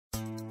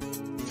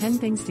10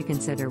 things to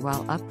consider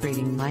while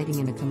upgrading lighting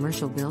in a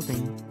commercial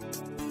building.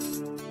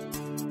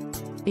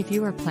 If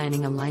you are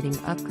planning a lighting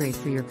upgrade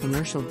for your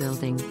commercial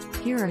building,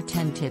 here are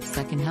 10 tips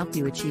that can help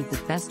you achieve the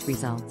best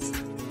results.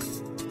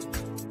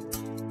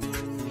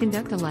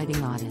 Conduct a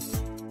lighting audit.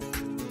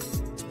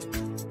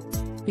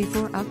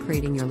 Before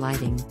upgrading your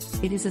lighting,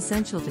 it is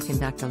essential to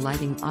conduct a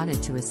lighting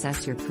audit to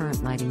assess your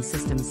current lighting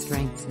system's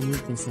strengths and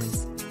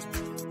weaknesses.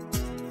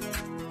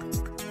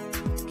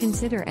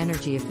 Consider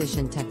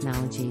energy-efficient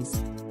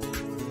technologies.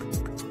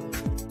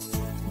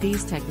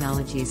 These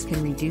technologies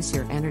can reduce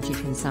your energy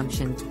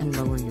consumption and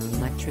lower your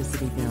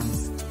electricity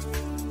bills.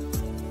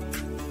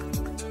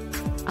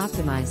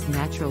 Optimize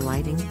natural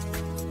lighting.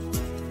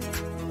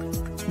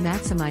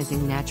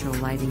 Maximizing natural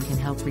lighting can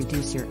help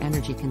reduce your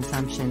energy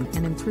consumption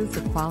and improve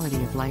the quality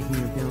of light in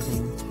your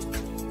building.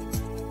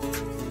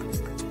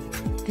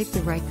 Pick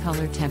the right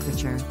color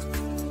temperature.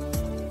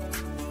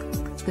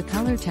 The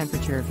color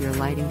temperature of your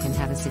lighting can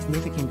have a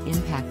significant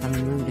impact on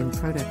the mood and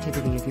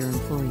productivity of your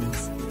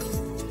employees.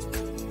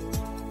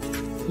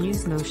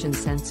 Use motion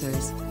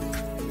sensors.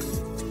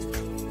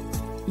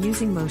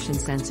 Using motion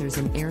sensors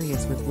in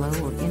areas with low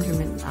or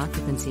intermittent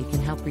occupancy can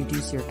help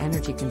reduce your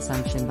energy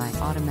consumption by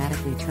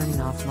automatically turning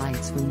off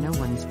lights when no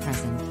one is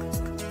present.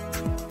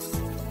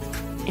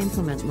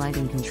 Implement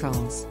lighting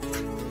controls.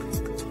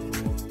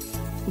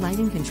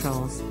 Lighting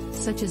controls,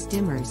 such as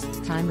dimmers,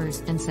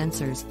 timers, and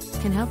sensors,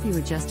 can help you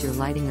adjust your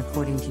lighting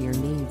according to your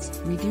needs,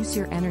 reduce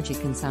your energy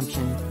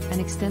consumption, and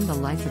extend the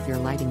life of your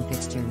lighting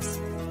fixtures.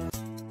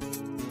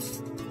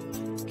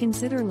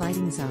 Consider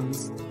lighting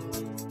zones.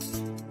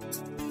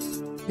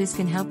 This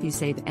can help you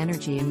save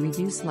energy and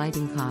reduce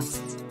lighting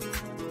costs.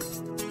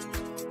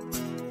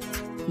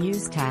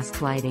 Use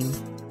task lighting.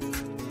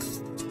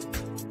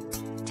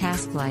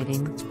 Task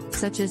lighting,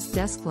 such as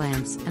desk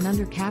lamps and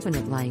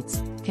under-cabinet lights,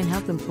 can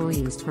help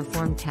employees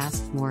perform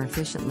tasks more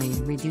efficiently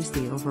and reduce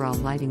the overall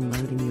lighting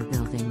load in your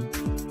building.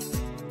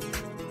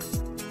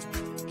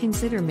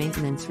 Consider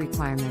maintenance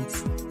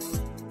requirements.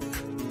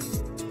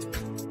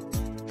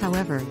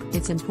 However,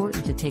 it's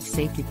important to take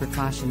safety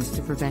precautions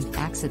to prevent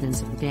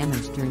accidents or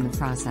damage during the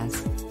process.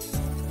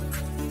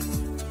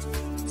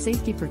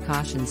 Safety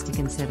precautions to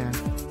consider.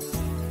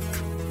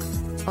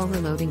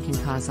 Overloading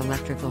can cause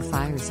electrical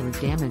fires or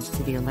damage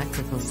to the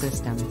electrical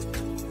system.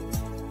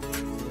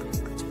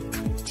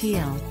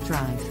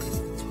 Drive.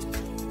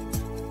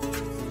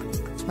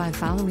 By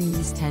following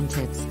these 10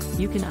 tips,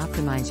 you can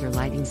optimize your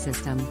lighting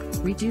system,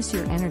 reduce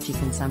your energy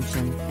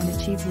consumption, and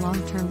achieve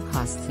long-term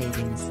cost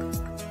savings.